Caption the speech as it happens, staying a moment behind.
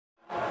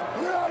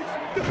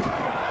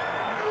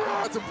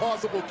That's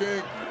impossible,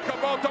 King.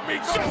 Come on to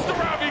meet Sister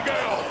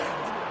Abigail.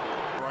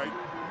 Right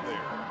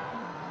there.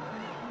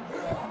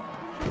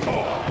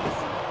 Oh.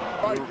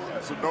 Right.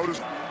 So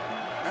notice.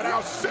 And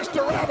now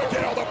Sister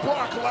Abigail to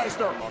Brock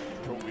Lesnar.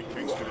 Kobe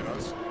Kingston and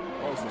us.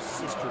 Oh, it's the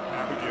Sister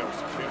Abigail's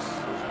kiss.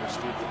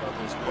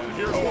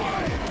 Here's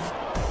Wyatt.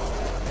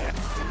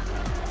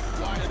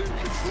 Wyatt in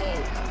control.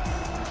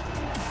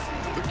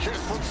 The kiss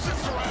from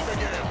Sister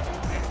Abigail.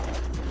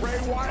 Bray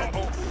Wyatt.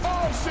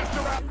 Oh,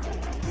 Sister Abigail.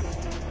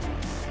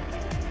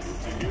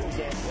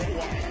 Here's Bray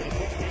Wyatt going to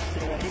put this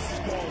on. This is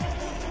called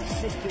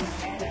Sister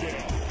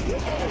Abigail.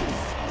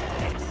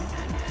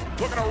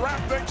 Looking to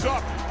wrap things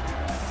up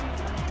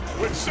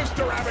with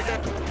Sister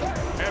Abigail.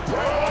 And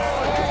Bray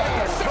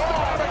Wyatt. Sister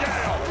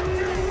Abigail.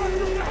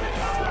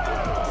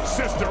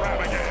 Sister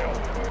Abigail.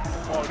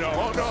 Oh no,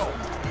 oh no.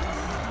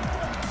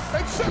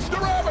 And Sister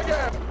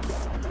Abigail.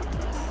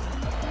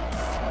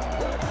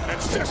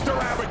 And Sister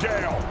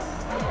Abigail.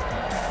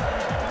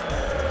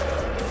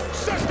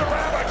 Sister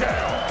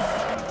Abigail.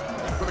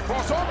 For the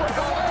crossover.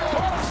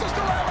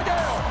 Sister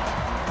Abigail.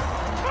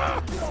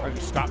 I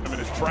just stopped him in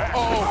his tracks. Oh,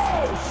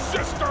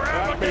 Sister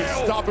Abigail. That may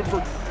stop him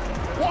for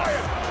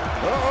Wyatt.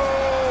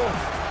 Oh,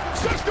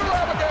 Sister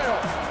Abigail.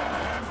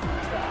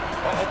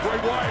 Oh, Bray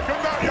Wyatt.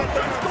 Come down here,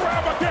 Sister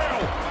Abigail.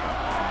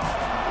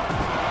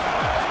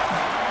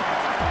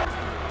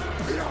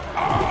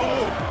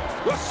 Oh,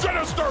 the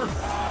Sinister.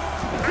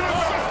 Good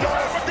Sister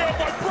Abigail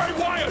by Bray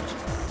Wyatt.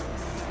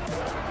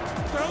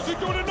 What the hell's he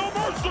doing in No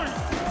Mercy?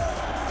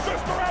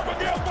 Sister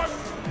Abigail by...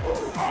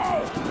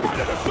 Oh, right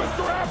into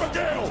Sister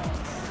Abigail.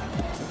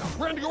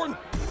 Randy Orton.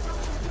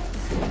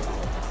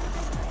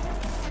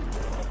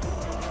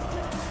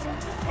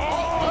 Oh,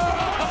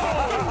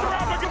 Sister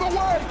Abigail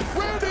away.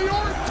 Randy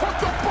Orton took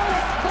the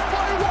bullet from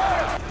Bray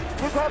Wyatt.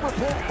 Luke Harper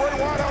pulled Bray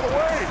Wyatt out of the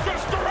way.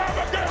 Sister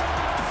Abigail.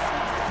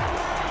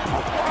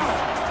 Oh, wow.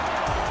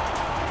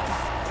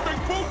 Big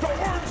boot to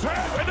Orton's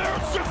head. And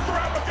there's Sister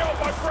Abigail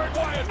by Bray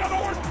Wyatt. Not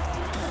Orton.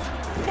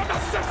 But the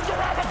Sister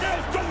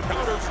Abigail's double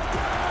counters.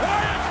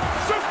 Wyatt.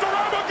 Sister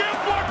Abigail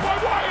blocked by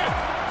Wyatt.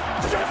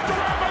 Sister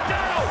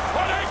Abigail.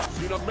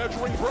 Cena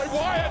measuring Bray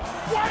Wyatt.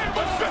 Wyatt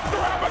with Sister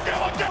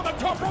Abigail again. The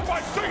top rope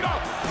by Cena.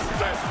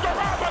 Sister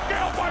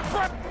Abigail by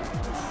Bray.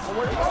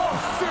 Oh,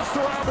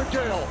 Sister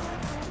Abigail.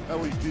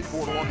 LED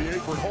board on the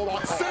apron. Hold on.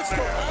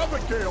 Sister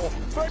Abigail.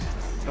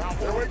 Now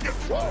here we get.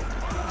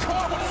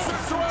 Come on,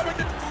 Sister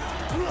Abigail.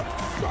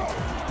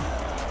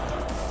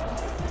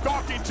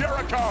 Stalking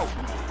Jericho.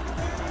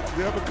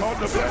 We haven't called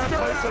the Sister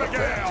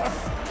Abigail.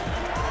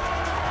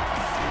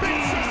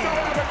 Sister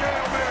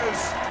Abigail, Miz.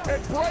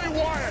 And Bray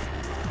Wyatt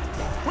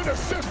with a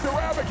Sister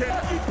Abigail.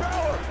 Becky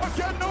Balor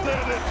again, no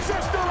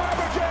Sister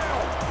Abigail.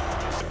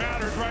 It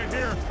matters right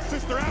here.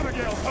 Sister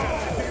Abigail.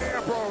 Oh,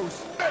 Ambrose.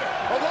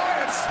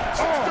 Alliance.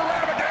 Sister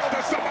Abigail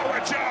to Samoa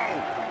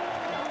Joe.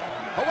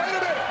 Oh, wait a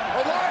minute.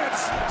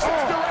 Alliance.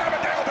 Sister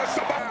Abigail to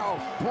Samoa.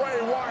 Bray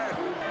Wyatt.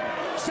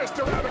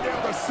 Sister Abigail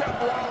to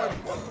Seth Rollins.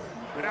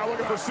 We're now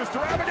looking for Sister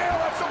Abigail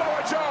and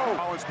Samoa Joe.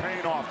 Rollins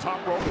paying off.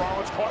 Top rope.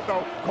 Rollins caught.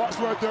 No. Caught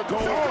right there. Goal.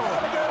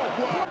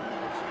 Abigail.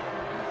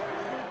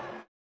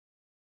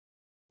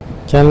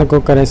 Channel को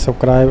करें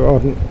subscribe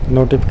और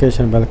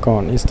notification bell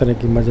on इस तरह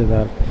की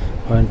मज़ेदार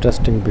और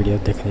interesting video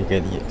देखने के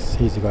लिए।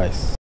 सी यू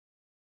गाइस।